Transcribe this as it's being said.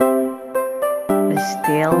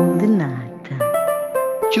pastel de nata,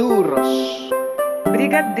 churros,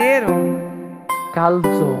 brigadeiro,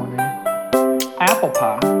 calzone, apple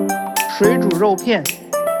pie, 水煮肉片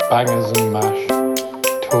bangers and mash,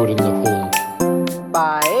 toad in the hole.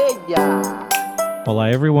 paella.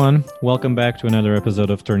 Hola everyone, welcome back to another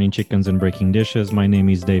episode of Turning Chickens and Breaking Dishes. My name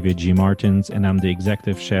is David G. Martins and I'm the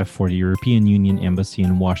executive chef for the European Union Embassy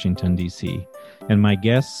in Washington, D.C. And my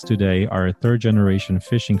guests today are a third-generation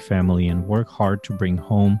fishing family and work hard to bring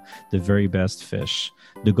home the very best fish.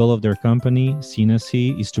 The goal of their company, Sena,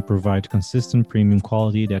 is to provide consistent premium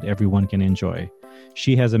quality that everyone can enjoy.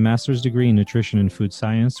 She has a master's degree in nutrition and food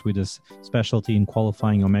science with a specialty in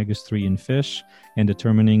qualifying omegas-3 in fish and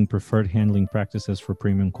determining preferred handling practices for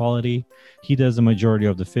premium quality. He does the majority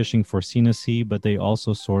of the fishing for Sena, but they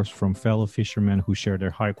also source from fellow fishermen who share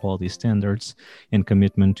their high-quality standards and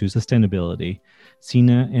commitment to sustainability.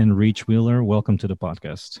 Sena and Reach Wheeler, welcome to the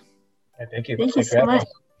podcast. Thank you. Thank you so much.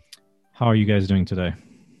 How are you guys doing today?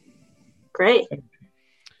 Great.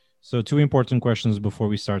 So 2 important questions before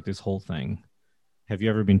we start this whole thing. Have you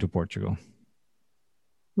ever been to Portugal?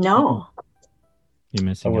 No. You're I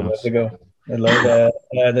missing would out. love to go. I love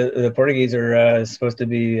the Portuguese are supposed to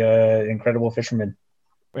be incredible fishermen.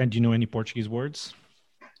 And do you know any Portuguese words?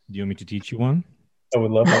 Do you want me to teach you one? I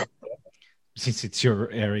would love it. Since it's your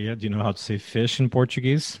area, do you know how to say fish in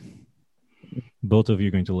Portuguese? Both of you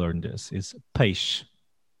are going to learn this. It's peixe.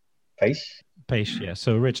 Fish? Peixe, yeah.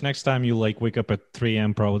 So, Rich, next time you wake up at 3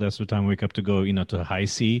 a.m., probably that's the time we wake up to go, to high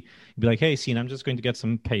sea. You'd be like, hey, Sena, I'm just going to get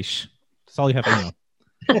some peixe. That's all you have to know.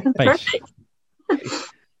 Peixe.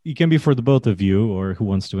 It can be for the both of you or who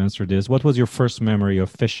wants to answer this. What was your first memory of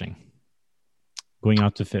fishing? Going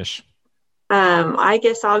out to fish? I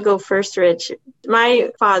guess I'll go first, Rich.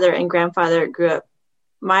 My father and grandfather grew up.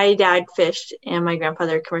 My dad fished and my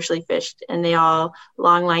grandfather commercially fished, and they all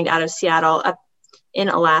long lined out of Seattle up in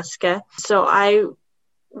Alaska. So I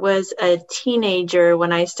was a teenager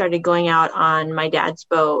when I started going out on my dad's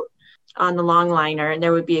boat on the long liner, and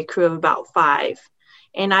there would be a crew of about 5.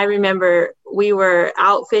 And I remember we were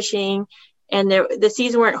out fishing and the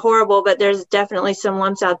seas weren't horrible, but there's definitely some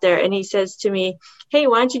lumps out there. And he says to me, hey,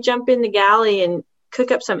 why don't you jump in the galley and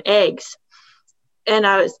cook up some eggs? And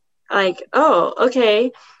I was like, oh,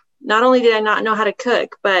 okay. Not only did I not know how to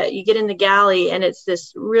cook, but you get in the galley and it's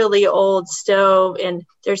this really old stove and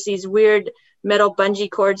there's these weird metal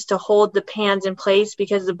bungee cords to hold the pans in place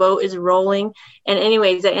because the boat is rolling. And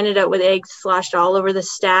anyways, I ended up with eggs sloshed all over the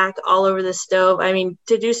stack, all over the stove. I mean,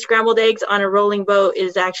 to do scrambled eggs on a rolling boat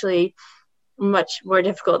is actually much more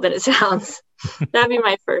difficult than it sounds. That'd be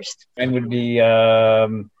my first. And would be,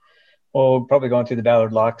 probably going through the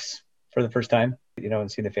Ballard locks for the first time,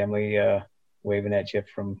 and see the family waving at you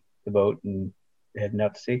from the boat and heading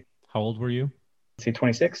out to sea. How old were you? Say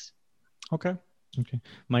 26. Okay.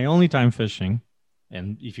 My only time fishing,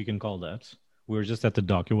 and if you can call that, we were just at the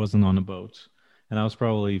dock. It wasn't on a boat. And I was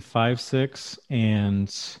probably 5, 6.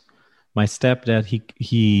 And my stepdad,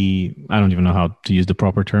 he I don't even know how to use the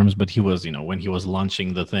proper terms, but he was, when he was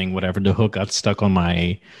launching the thing, whatever, the hook got stuck on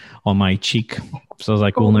my cheek. So I was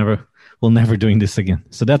like, we'll never doing this again.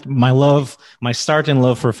 So that my start in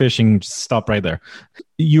love for fishing stopped right there.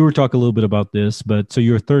 You were talking a little bit about this, but so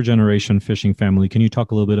you're a third generation fishing family. Can you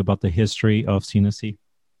talk a little bit about the history of Sena?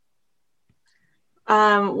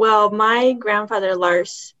 Well, my grandfather,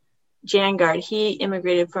 Lars Jangard, he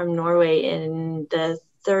immigrated from Norway in the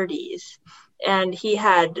 30s, and he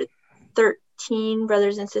had 13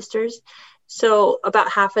 brothers and sisters. So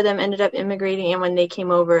about half of them ended up immigrating, and when they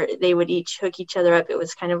came over, they would each hook each other up. It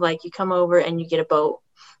was kind of like you come over and you get a boat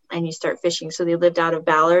and you start fishing. So they lived out of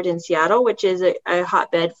Ballard in Seattle, which is a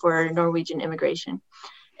hotbed for Norwegian immigration.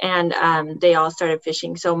 And they all started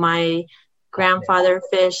fishing. So my grandfather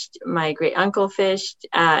fished, my great uncle fished,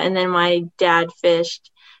 and then my dad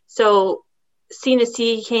fished. So Sena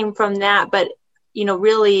came from that, but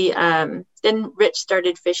really, then Rich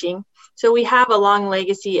started fishing. So we have a long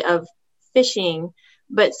legacy of fishing,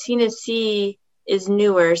 but Sena is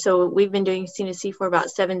newer. So we've been doing Sena for about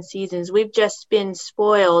 7 seasons. We've just been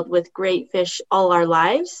spoiled with great fish all our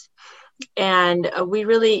lives. And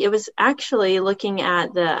it was actually looking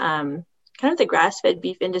at the kind of the grass-fed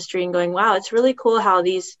beef industry and going, wow, it's really cool how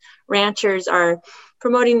these ranchers are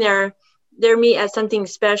promoting their meat as something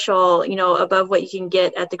special, above what you can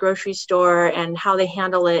get at the grocery store and how they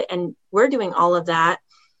handle it. And we're doing all of that.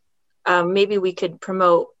 Maybe we could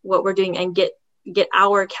promote what we're doing and get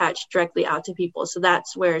our catch directly out to people. So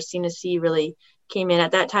that's where Sena really came in.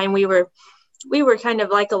 At that time, we were kind of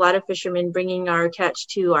like a lot of fishermen, bringing our catch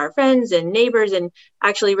to our friends and neighbors. And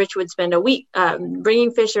actually, Rich would spend a week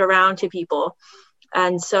bringing fish around to people.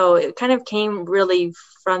 And so it kind of came really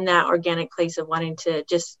from that organic place of wanting to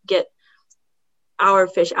just get our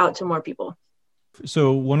fish out to more people.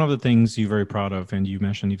 So one of the things you're very proud of, and you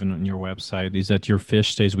mentioned even on your website, is that your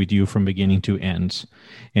fish stays with you from beginning to end,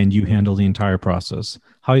 and you handle the entire process.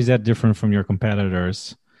 How is that different from your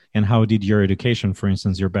competitors? And how did your education, for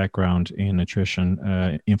instance, your background in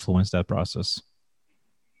nutrition, influence that process?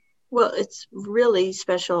 Well, it's really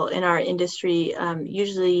special in our industry.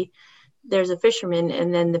 Usually there's a fisherman,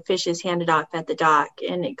 and then the fish is handed off at the dock,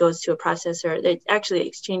 and it goes to a processor. It actually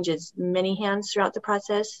exchanges many hands throughout the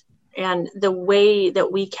process. And the way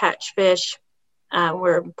that we catch fish,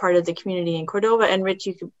 we're part of the community in Cordova, and Rich,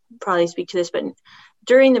 you could probably speak to this, but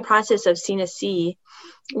during the process of Sena C,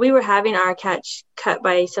 we were having our catch cut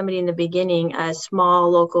by somebody in the beginning, a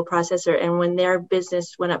small local processor, and when their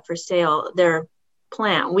business went up for sale, their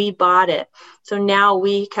plant, we bought it. So now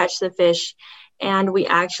we catch the fish, and we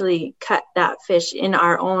actually cut that fish in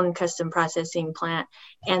our own custom processing plant,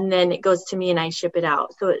 and then it goes to me and I ship it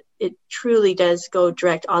out. So it truly does go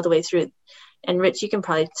direct all the way through. And Rich, you can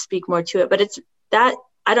probably speak more to it, but it's that,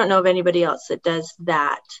 I don't know of anybody else that does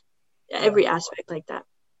that, every aspect like that.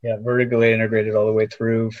 Yeah, vertically integrated all the way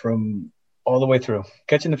through,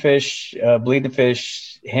 catching the fish, bleeding the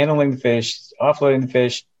fish, handling the fish, offloading the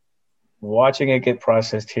fish, watching it get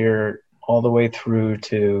processed here, all the way through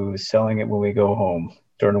to selling it when we go home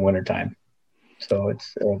during the wintertime. So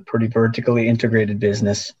it's a pretty vertically integrated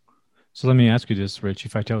business. So let me ask you this, Rich.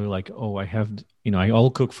 If I tell you like, oh,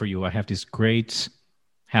 I'll cook for you. I have this great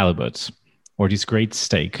halibut or this great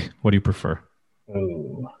steak. What do you prefer?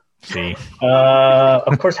 Oh, see.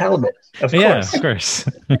 Of course, halibut. Of course.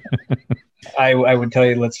 I would tell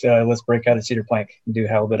you, let's break out a cedar plank and do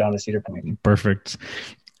halibut on a cedar plank. Perfect.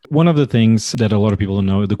 One of the things that a lot of people don't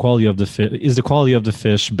know, the quality of the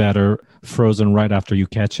fish better frozen right after you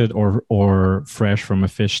catch it or fresh from a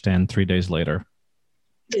fish stand 3 days later?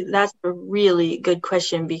 That's a really good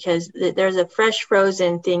question, because there's a fresh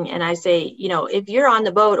frozen thing. And I say, if you're on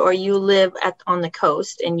the boat or you live on the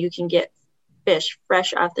coast and you can get fish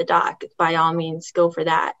fresh off the dock, by all means, go for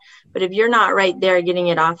that. But if you're not right there getting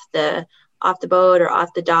it off the boat or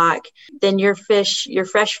off the dock, then your fresh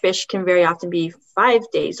fish can very often be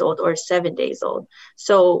 5 days old or 7 days old.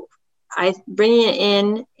 So bringing it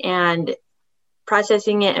in and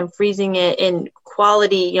processing it and freezing it in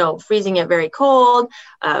quality, freezing it very cold,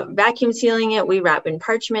 vacuum sealing it, we wrap in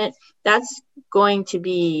parchment. That's going to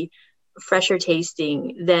be fresher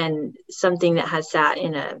tasting than something that has sat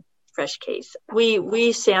in a fresh case.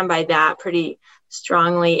 We stand by that pretty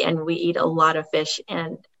strongly, and we eat a lot of fish.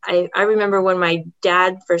 And I remember when my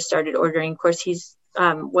dad first started ordering, of course, he's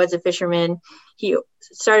was a fisherman. He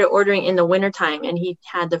started ordering in the wintertime, and he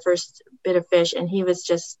had the first bit of fish, and he was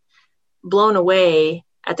just blown away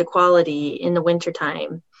at the quality in the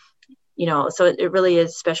wintertime. So it really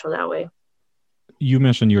is special that way. You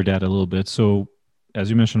mentioned your dad a little bit. So as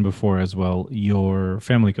you mentioned before as well, your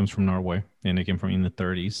family comes from Norway, and they came from in the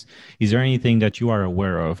 30s. Is there anything that you are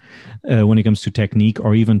aware of when it comes to technique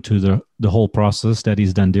or even to the whole process that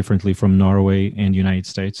is done differently from Norway and United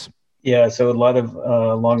States? Yeah, so a lot of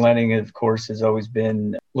long lining, of course, has always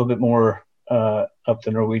been a little bit more up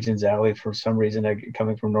the Norwegians' alley for some reason,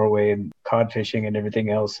 coming from Norway and cod fishing and everything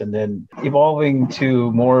else, and then evolving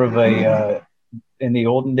to more of a in the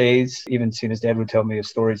olden days, even Sena's dad would tell me of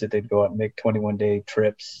stories that they'd go out and make 21-day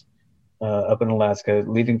trips up in Alaska,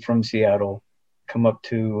 leaving from Seattle, come up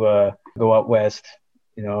to go out west,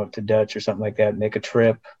 to Dutch or something like that, make a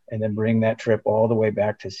trip, and then bring that trip all the way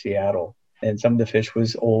back to Seattle. And some of the fish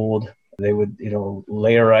was old. They would,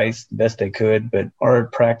 layer ice the best they could. But our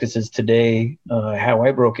practices today, how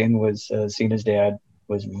I broke in was Sena's dad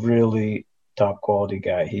was really top quality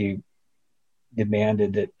guy. He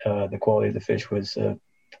demanded that the quality of the fish was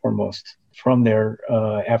foremost. From there,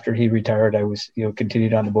 after he retired, I was,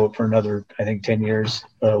 continued on the boat for another, I think, 10 years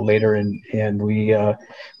later, and we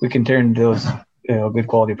continued those, good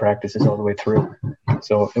quality practices all the way through.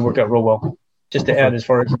 So it worked out real well. Just to add, as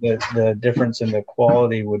far as the difference in the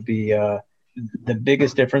quality would be the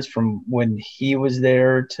biggest difference from when he was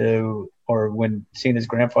there or when Sena's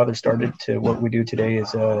grandfather started to what we do today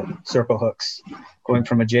is circle hooks, going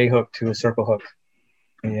from a J hook to a circle hook.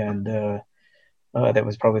 And that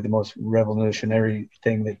was probably the most revolutionary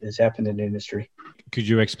thing that has happened in the industry. Could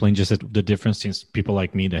you explain just the difference, since people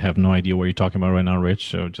like me that have no idea what you're talking about right now, Rich?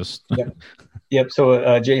 So just... Yep.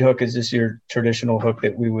 So J hook is just your traditional hook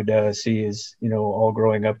that we would see as, all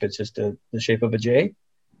growing up. It's just the shape of a J,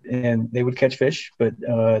 and they would catch fish. But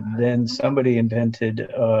then somebody invented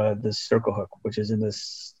the circle hook, which is in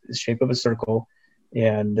this shape of a circle,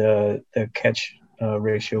 and the catch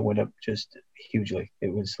ratio went up just hugely.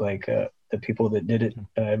 It was like the people that did it,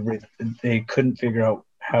 they couldn't figure out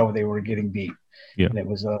how they were getting beat. Yeah. And it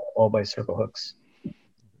was all by circle hooks.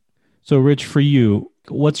 So, Rich, for you,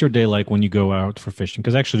 what's your day like when you go out for fishing?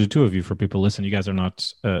 Because actually, the two of you, for people listening, you guys are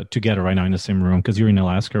not together right now in the same room because you're in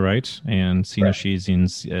Alaska, right? And Sena, Right. she's in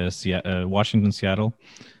Washington, Seattle.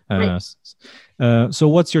 Right. So,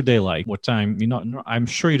 what's your day like? What time? I'm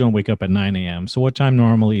sure you don't wake up at 9 a.m. So, what time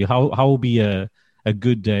normally? How would be a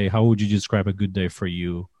good day? How would you describe a good day for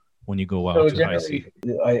you when you go out So to high sea?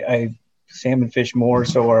 generally, I salmon fish more,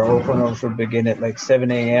 so our openers would begin at like 7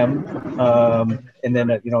 a.m. And then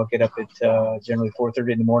get up at generally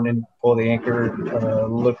 4:30 in the morning, pull the anchor,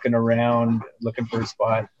 looking around, looking for a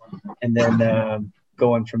spot, and then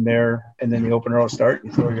going from there. And then the opener will start.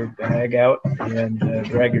 You throw your bag out and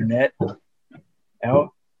drag your net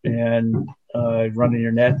out and run in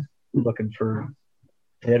your net, looking for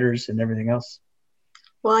hitters and everything else.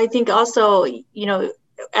 Well, I think also,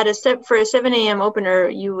 for a 7 a.m. opener,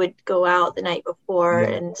 you would go out the night before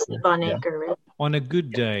and sleep on anchor. Right? On a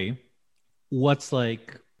good day, what's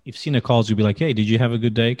like, if Sena calls you, be like, hey, did you have a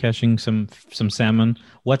good day catching some salmon?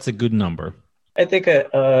 What's a good number? I think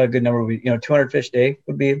a good number would be, 200 fish day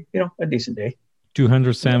would be, a decent day.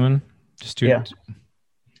 200 salmon? Just two? Yeah.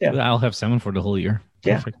 I'll have salmon for the whole year.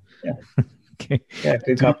 Yeah. Perfect. Yeah. Okay. Yeah,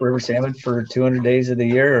 good Copper River salmon for 200 days of the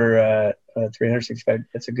year or 365.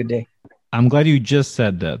 That's a good day. I'm glad you just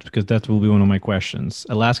said that because that will be one of my questions.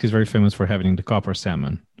 Alaska is very famous for having the copper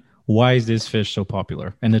salmon. Why is this fish so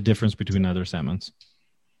popular and the difference between other salmons?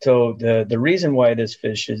 So the reason why this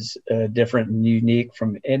fish is different and unique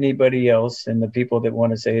from anybody else, and the people that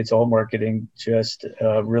want to say it's all marketing, just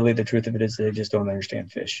really the truth of it is they just don't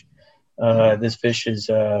understand fish. This fish has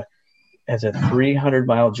a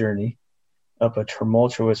 300-mile journey up a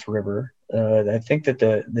tumultuous river. I think that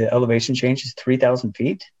the elevation change is 3,000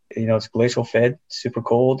 feet. It's glacial fed, super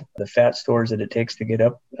cold. The fat stores that it takes to get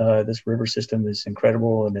up this river system is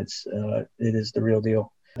incredible, and it is the real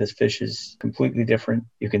deal. This fish is completely different.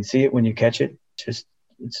 You can see it when you catch it. It's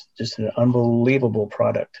just an unbelievable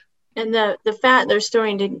product. And the fat they're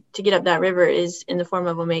storing to get up that river is in the form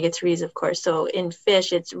of omega-3s, of course. So in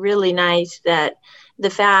fish, it's really nice that the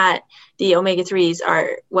fat, the omega-3s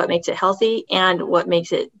are what makes it healthy and what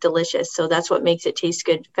makes it delicious. So that's what makes it taste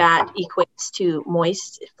good. Fat equates to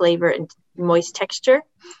moist flavor and moist texture,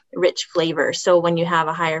 rich flavor. So when you have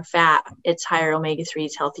a higher fat, it's higher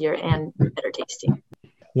omega-3s, healthier and better tasting.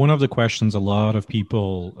 One of the questions a lot of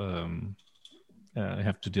people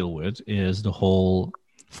have to deal with is the whole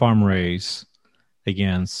farm raise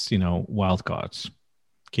against, wild caught.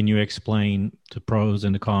 Can you explain the pros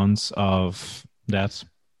and the cons of that?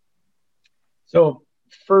 So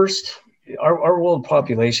first, our world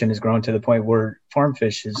population has grown to the point where farm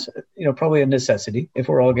fish is, probably a necessity if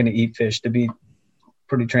we're all going to eat fish, to be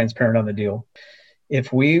pretty transparent on the deal.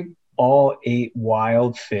 If we all ate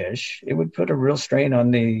wild fish, it would put a real strain on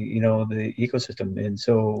the ecosystem. And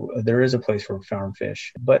so there is a place for farm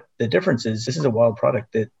fish. But the difference is this is a wild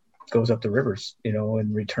product that goes up the rivers,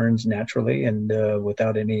 and returns naturally and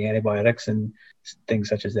without any antibiotics and things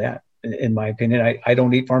such as that. In my opinion, I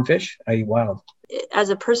don't eat farm fish. I eat wild. As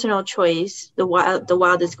a personal choice, the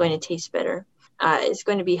wild is going to taste better. It's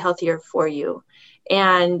going to be healthier for you.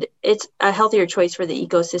 And it's a healthier choice for the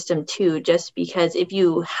ecosystem too, just because if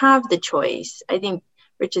you have the choice, I think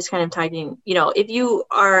Rich is kind of talking, if you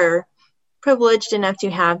are privileged enough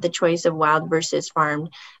to have the choice of wild versus farmed,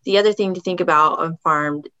 the other thing to think about on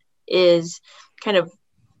farmed is kind of,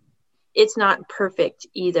 it's not perfect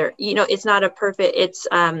either. It's not a perfect,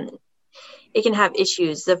 it can have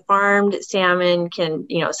issues. The farmed salmon can,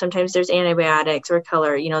 sometimes there's antibiotics or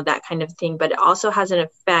color, that kind of thing, but it also has an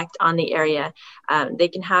effect on the area. They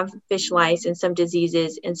can have fish lice and some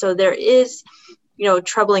diseases. And so there is,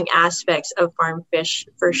 troubling aspects of farm fish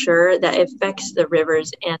for sure that affects the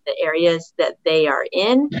rivers and the areas that they are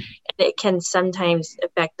in. And it can sometimes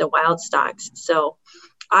affect the wild stocks. So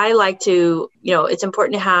I like to, it's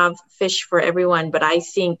important to have fish for everyone, but I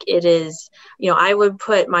think it is, I would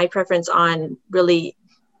put my preference on really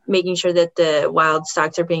making sure that the wild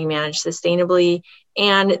stocks are being managed sustainably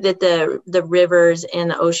and that the rivers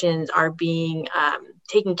and the oceans are being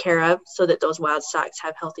taken care of so that those wild stocks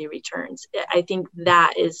have healthy returns. I think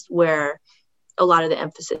that is where a lot of the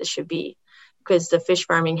emphasis should be, because the fish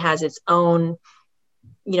farming has its own,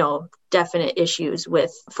 definite issues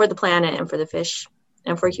for the planet and for the fish.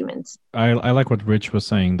 And for humans. I like what Rich was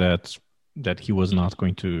saying, that he was not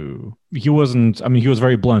going to, he wasn't, he was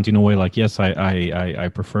very blunt in a way, like, yes, I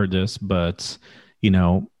prefer this, but,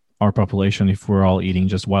 our population, if we're all eating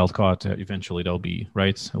just wild caught, eventually they'll be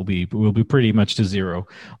right. We'll be pretty much to zero.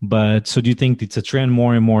 But so do you think it's a trend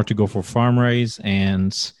more and more to go for farm raise?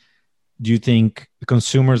 And do you think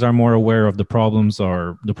consumers are more aware of the problems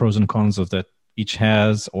or the pros and cons of that each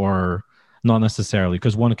has, or not necessarily?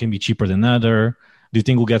 Because one can be cheaper than the other. Do you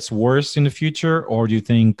think it gets worse in the future, or do you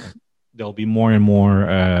think there'll be more and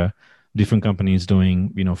more different companies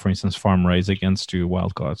doing, for instance, farm raise against to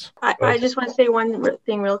wild caught? I just want to say one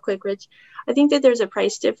thing real quick, Rich. I think that there's a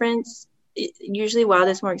price difference. Usually wild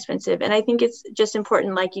is more expensive. And I think it's just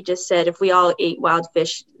important, like you just said, if we all ate wild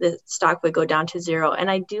fish, the stock would go down to zero. And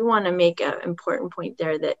I do want to make an important point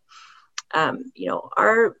there that,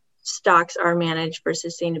 our stocks are managed for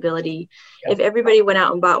sustainability. Yep. If everybody went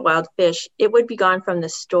out and bought wild fish, it would be gone from the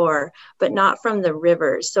store, but not from the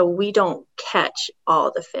rivers. So we don't catch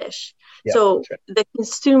all the fish. Yep, so right. The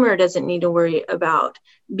consumer doesn't need to worry about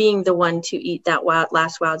being the one to eat that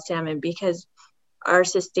last wild salmon, because our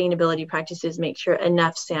sustainability practices make sure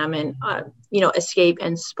enough salmon, escape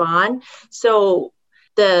and spawn. So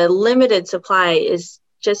the limited supply is,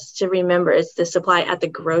 just to remember, it's the supply at the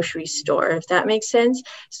grocery store, if that makes sense.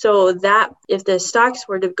 So that if the stocks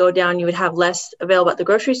were to go down, you would have less available at the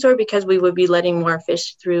grocery store because we would be letting more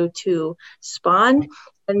fish through to spawn.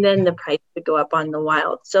 And then the price would go up on the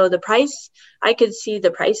wild. So the price, I could see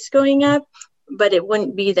the price going up, but it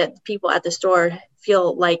wouldn't be that people at the store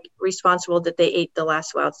feel like responsible that they ate the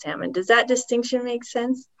last wild salmon. Does that distinction make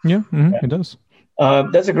sense? Yeah, it does.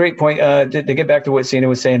 That's a great point. To get back to what Sena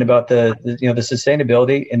was saying about the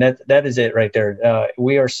sustainability, and that is it right there.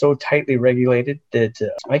 We are so tightly regulated that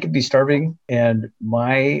I could be starving, and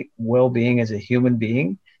my well-being as a human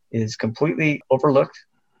being is completely overlooked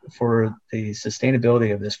for the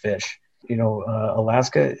sustainability of this fish.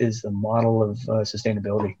 Alaska is the model of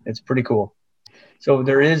sustainability. It's pretty cool. So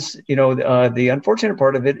there is, the unfortunate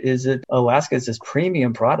part of it is that Alaska is this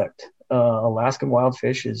premium product. Alaskan wild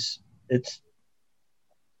fish it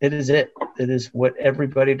is what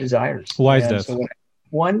everybody desires. Why is that? So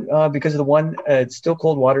because of it's still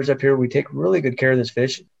cold waters up here. We take really good care of this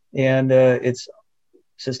fish, and it's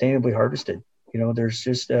sustainably harvested. There's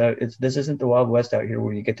just this isn't the Wild West out here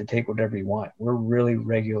where you get to take whatever you want. We're really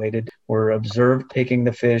regulated. We're observed taking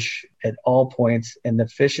the fish at all points, and the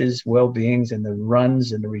fish's well-beings and the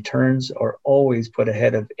runs and the returns are always put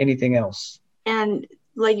ahead of anything else. And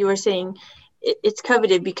like you were saying, it's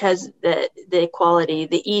coveted because the quality,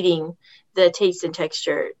 the eating, the taste and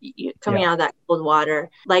texture coming out of that cold water.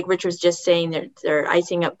 Like Rich was just saying, they're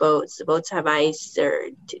icing up boats. The boats have ice.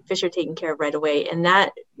 Fish are taken care of right away, and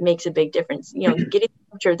that makes a big difference. Getting the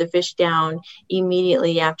temperature of the fish down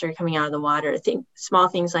immediately after coming out of the water. I think small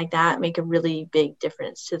things like that make a really big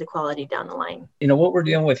difference to the quality down the line. What we're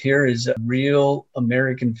dealing with here is real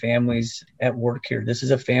American families at work here. This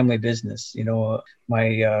is a family business.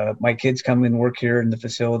 My kids come and work here in the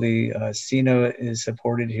facility. Sena is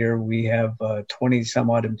supported here. We have 20 some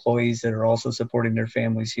odd employees that are also supporting their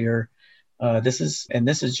families here. This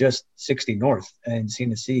is just 60 North and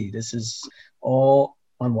Sena Sea. This is all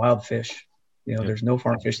on wild fish. There's no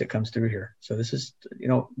farm fish that comes through here. So this is,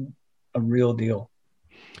 a real deal.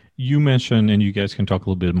 You mentioned, and you guys can talk a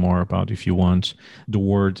little bit more about, if you want, the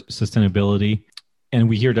word sustainability. And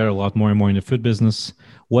we hear that a lot more and more in the food business.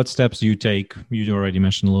 What steps do you take? You already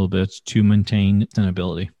mentioned a little bit to maintain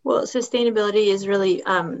sustainability. Well, sustainability is really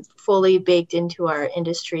fully baked into our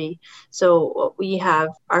industry. So we have,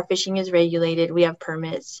 our fishing is regulated. We have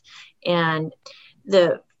permits, and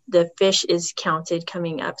the fish is counted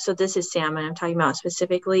coming up. So this is salmon. I'm talking about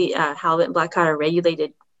specifically halibut and black cod are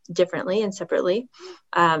regulated differently and separately.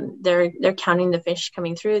 They're counting the fish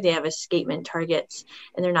coming through. They have escapement targets,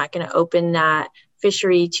 and they're not going to open that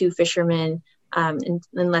fishery to fishermen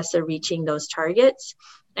unless they're reaching those targets.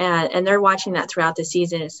 And they're watching that throughout the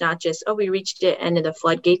season. It's not just, we reached it and the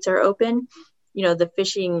floodgates are open. The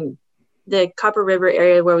fishing, the Copper River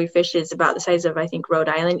area where we fish is about the size of, I think, Rhode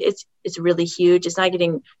Island. It's really huge. It's not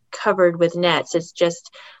getting covered with nets. It's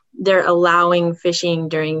just they're allowing fishing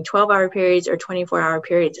during 12-hour periods or 24-hour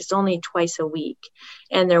periods. It's only twice a week,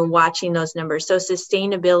 and they're watching those numbers. So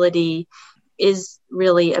sustainability is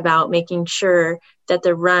really about making sure that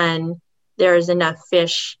there is enough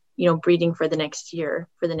fish, breeding for the next year,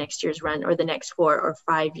 for the next year's run, or the next 4 or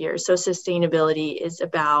 5 years. So sustainability is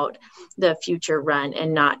about the future run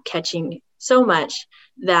and not catching so much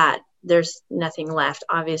that there's nothing left,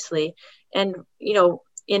 obviously. And,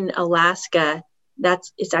 in Alaska,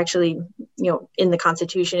 it's actually, in the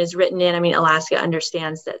Constitution is written in. Alaska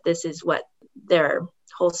understands that this is what their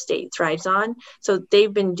whole state thrives on. So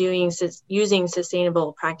they've been using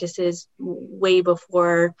sustainable practices way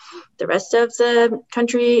before the rest of the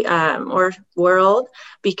country or world,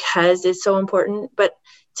 because it's so important. But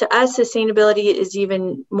to us, sustainability is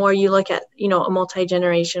even more, you look at, a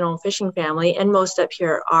multi-generational fishing family, and most up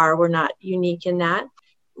here we're not unique in that.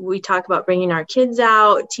 We talk about bringing our kids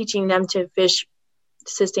out, teaching them to fish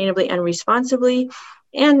sustainably and responsibly,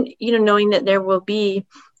 and, knowing that there will be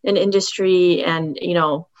an industry and,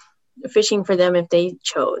 fishing for them if they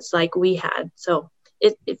chose, like we had. So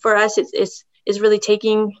for us, it's really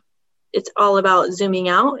it's all about zooming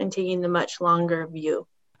out and taking the much longer view.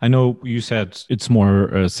 I know you said it's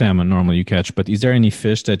more salmon normally you catch, but is there any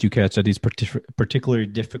fish that you catch that is particularly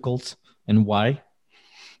difficult, and why?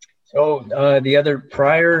 So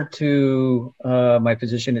prior to my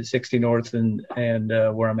position at 60 North and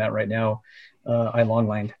where I'm at right now, I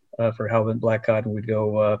longlined for halibut and black cod, and we'd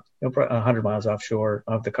go 100 miles offshore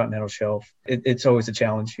off the continental shelf. It's always a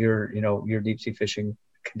challenge. Your deep sea fishing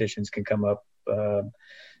conditions can come up.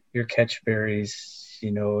 Your catch varies,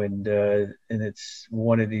 and it's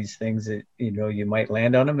one of these things that you might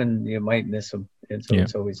land on them and you might miss them, and so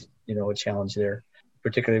It's always a challenge there,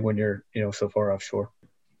 particularly when you're so far offshore.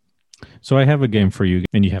 So I have a game for you,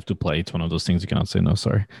 and you have to play. It's one of those things you cannot say no,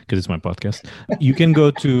 sorry, because it's my podcast. You can go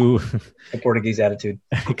to the Portuguese attitude.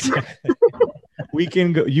 Exactly. You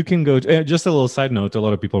can go to, just a little side note. A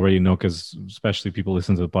lot of people already know, because especially people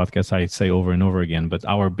listen to the podcast, I say over and over again, but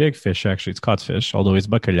our big fish, actually, it's codfish, although it's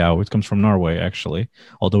bacalhau. It comes from Norway, actually,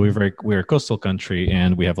 although we're a coastal country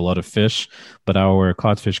and we have a lot of fish, but our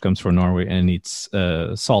codfish comes from Norway, and it's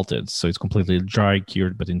salted. So it's completely dry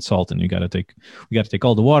cured, but in salt, and we got to take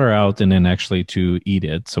all the water out and then actually to eat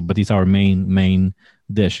it. So, but it's our main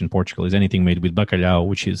dish in Portugal, is anything made with bacalhau,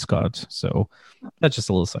 which is cod. So that's just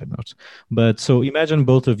a little side note. But so imagine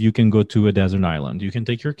both of you can go to a desert island. You can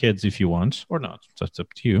take your kids if you want, or not. That's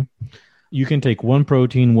up to you. You can take one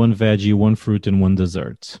protein, one veggie, one fruit, and one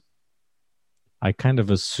dessert. I kind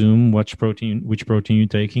of assume which protein you're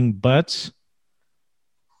taking, but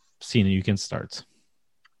Sena, you can start.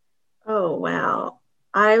 Oh, wow.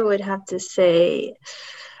 I would have to say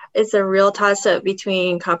it's a real toss-up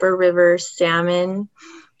between Copper River salmon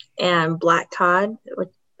and black cod with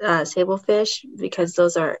sablefish, because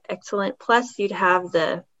those are excellent. Plus, you'd have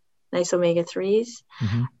the nice omega-3s.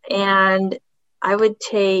 Mm-hmm. And I would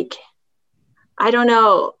take, I don't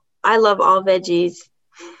know, I love all veggies.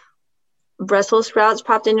 Brussels sprouts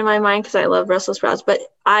popped into my mind because I love Brussels sprouts, but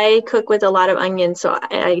I cook with a lot of onions, so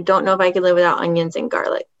I don't know if I could live without onions and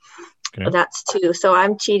garlic. Okay. That's two. So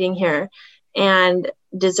I'm cheating here. And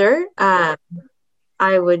dessert, I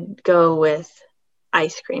would go with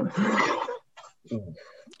ice cream.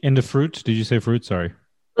 And the fruit? Did you say fruit? Sorry.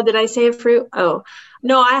 Oh, did I say fruit? Oh,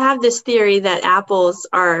 no, I have this theory that apples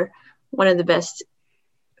are one of the best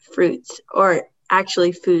fruits, or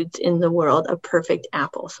actually foods in the world, a perfect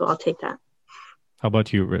apple. So I'll take that. How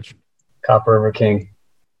about you, Rich? Copper River King.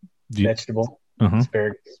 Vegetable.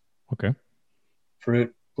 Asparagus. Okay.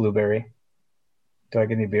 Fruit, blueberry. Do I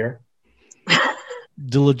get any beer?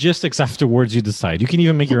 The logistics afterwards, you decide. You can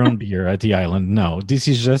even make your own beer at the island. No, this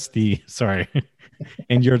is just sorry.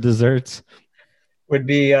 And your desserts? Would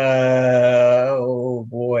be,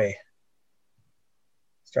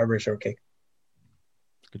 strawberry shortcake.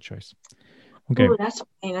 Good choice. Okay. Ooh, that's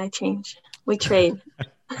fine. I change. We trade.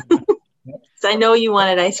 I know you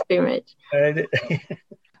wanted ice cream, Rich.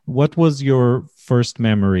 What was your first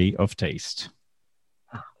memory of taste?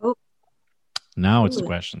 Oh. Now it's the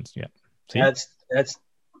questions. Yeah. See?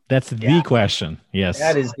 That's the question. Yes.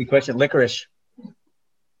 That is the question. Licorice.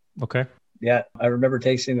 Okay. Yeah. I remember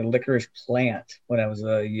tasting the licorice plant when I was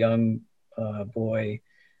a young boy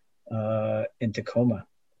in Tacoma.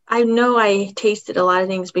 I know I tasted a lot of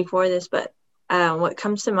things before this, but what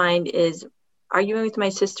comes to mind is arguing with my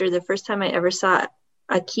sister the first time I ever saw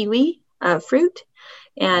a kiwi fruit,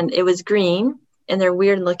 and it was green and they're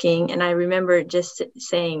weird looking. And I remember just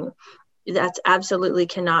saying, that's absolutely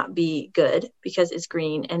cannot be good because it's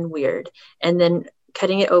green and weird. And then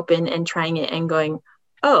cutting it open and trying it and going,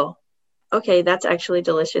 oh, okay, that's actually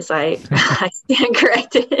delicious. I stand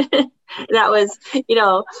corrected. That was,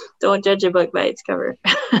 don't judge a book by its cover.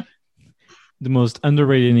 The most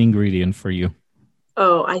underrated ingredient for you?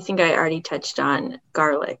 Oh, I think I already touched on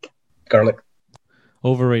garlic.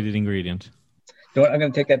 Overrated ingredient? You know what? I'm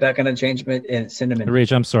going to take that back. I'm going to change it in cinnamon.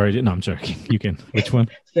 Rach, I'm sorry. No, I'm joking. You can. Which one?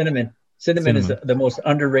 Cinnamon. Cinnamon is the most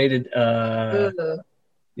underrated.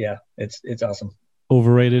 Yeah, it's awesome.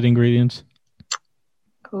 Overrated ingredient?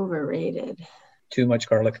 Overrated. Too much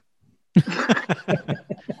garlic.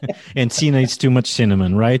 And Sena eats too much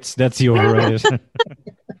cinnamon, right? That's the overrated.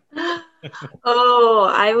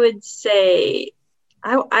 Oh, I would say,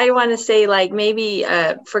 I want to say like maybe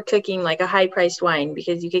for cooking like a high-priced wine,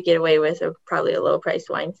 because you could get away with probably a low-priced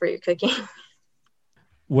wine for your cooking.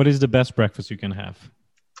 What is the best breakfast you can have?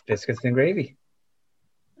 Biscuits and gravy.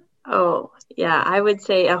 Oh, yeah, I would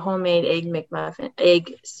say a homemade egg McMuffin,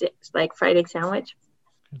 like fried egg sandwich.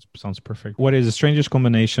 It sounds perfect. What is the strangest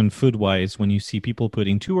combination food-wise when you see people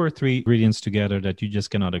putting 2 or 3 ingredients together that you just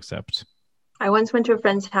cannot accept? I once went to a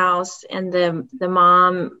friend's house and the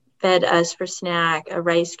mom fed us for snack a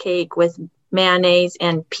rice cake with mayonnaise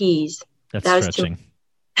and peas. That's That was stretching.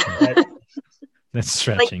 That's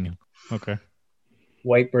stretching. Okay.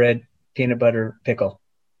 White bread, peanut butter, pickle.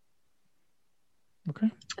 Okay.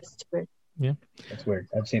 That's too weird. Yeah. That's weird.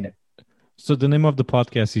 I've seen it. So the name of the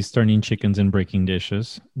podcast is Turning Chickens and Breaking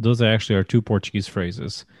Dishes. Those actually are 2 Portuguese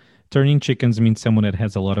phrases. Turning chickens means someone that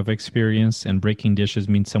has a lot of experience, and breaking dishes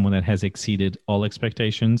means someone that has exceeded all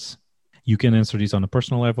expectations. You can answer these on a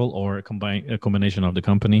personal level or a combination of the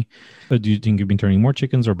company. Do you think you've been turning more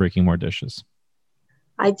chickens or breaking more dishes?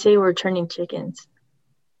 I'd say we're turning chickens.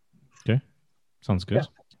 Okay. Sounds good. Yeah.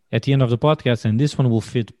 At the end of the podcast, and this one will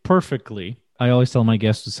fit perfectly, I always tell my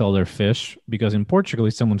guests to sell their fish, because in Portugal,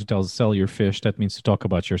 if someone tells sell your fish, that means to talk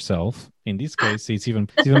about yourself. In this case, it's even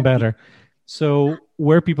better. So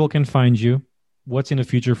where people can find you, what's in the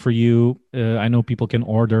future for you? I know people can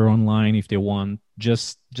order online if they want.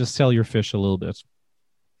 Just sell your fish a little bit.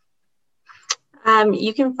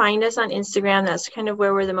 You can find us on Instagram. That's kind of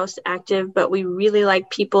where we're the most active, but we really like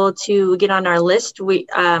people to get on our list.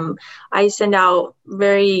 I send out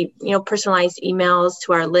very, personalized emails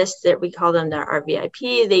to our list that we call them our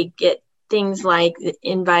VIP. They get things like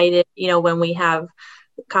invited, when we have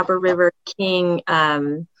Copper River King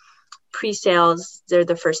pre-sales, they're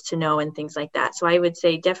the first to know and things like that. So I would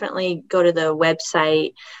say definitely go to the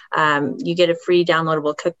website. You get a free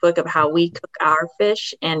downloadable cookbook of how we cook our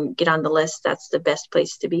fish and get on the list. That's the best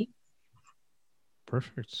place to be.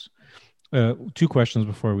 Perfect. 2 questions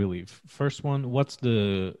before we leave. First one, what's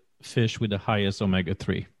the fish with the highest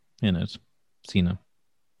omega-3 in it, Sena?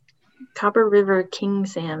 Copper River King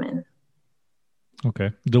salmon.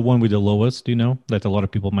 Okay. The one with the lowest, do you know? That a lot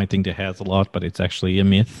of people might think it has a lot, but it's actually a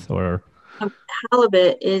myth, or?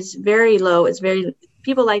 Halibut is very low.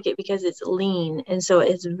 People like it because it's lean, and so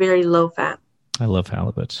it's very low fat. I love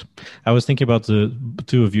halibut. I was thinking about the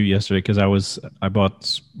 2 of you yesterday because I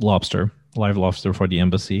bought live lobster for the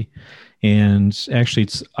embassy. And actually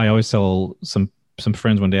I always tell some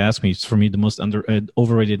friends when they ask me, it's for me the most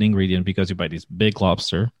overrated ingredient, because you buy this big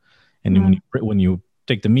lobster and when you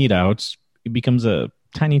take the meat out, it becomes a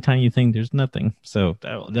tiny thing. There's nothing. So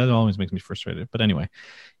that always makes me frustrated. But anyway,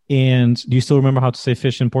 and do you still remember how to say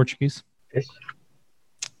fish in Portuguese? Fish.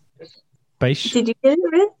 Peixe. Did you get it,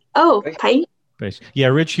 Rich? Oh, pike. Peixe. Yeah,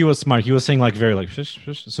 Rich, he was smart. He was saying like very like fish.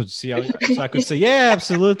 So see how so I could say, yeah,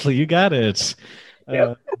 absolutely, you got it.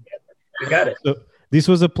 Yeah, you got it. So this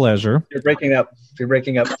was a pleasure. You're breaking up.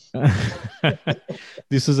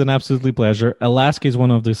 This is an absolutely pleasure. Alaska is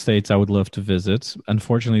one of the states I would love to visit.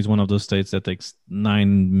 Unfortunately, it's one of those states that takes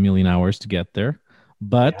 9 million hours to get there.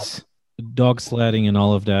 But dog sledding and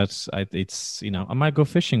all of that, I might go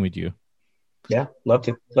fishing with you. Yeah, love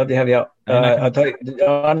to have you out. I'll tell you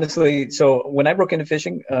honestly. So when I broke into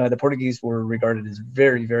fishing, the Portuguese were regarded as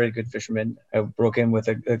very, very good fishermen. I broke in with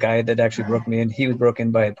a guy that actually broke me in. He was broken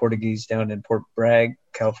in by a Portuguese down in Port Bragg,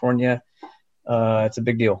 California. It's a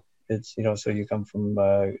big deal. It's so you come from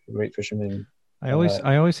great fishermen. I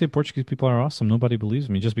always say Portuguese people are awesome. Nobody believes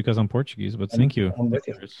me just because I'm Portuguese, but thank you. I'm with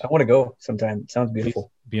you. I want to go sometime. It sounds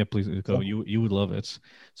beautiful. Please go. You would love it.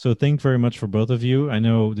 So thank you very much for both of you. I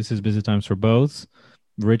know this is busy times for both.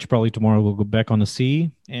 Rich probably tomorrow will go back on the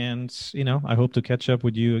sea, and I hope to catch up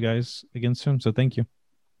with you guys again soon. So thank you.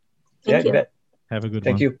 Thank you. You bet. Have a good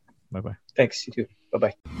one. Thank you. Bye-bye. Thanks. You too.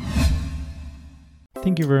 Bye-bye.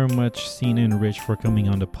 Thank you very much, Sena and Rich, for coming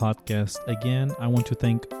on the podcast. Again, I want to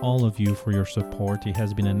thank all of you for your support. It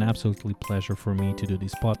has been an absolutely pleasure for me to do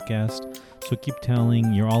this podcast. So keep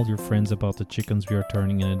telling all your friends about the chickens we are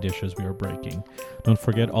turning and the dishes we are breaking. Don't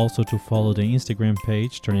forget also to follow the Instagram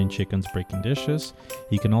page, Turning Chickens Breaking Dishes.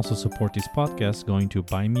 You can also support this podcast going to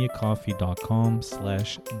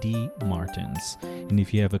buymeacoffee.com/dmartins. And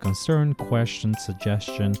if you have a concern, question,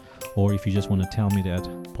 suggestion, or if you just want to tell me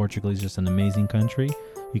that Portugal is just an amazing country,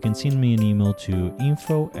 you can send me an email to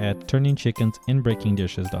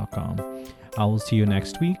info@turningchickensandbreakingdishes.com. I will see you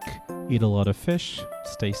next week. Eat a lot of fish.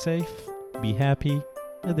 Stay safe. Be happy.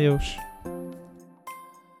 Adeus.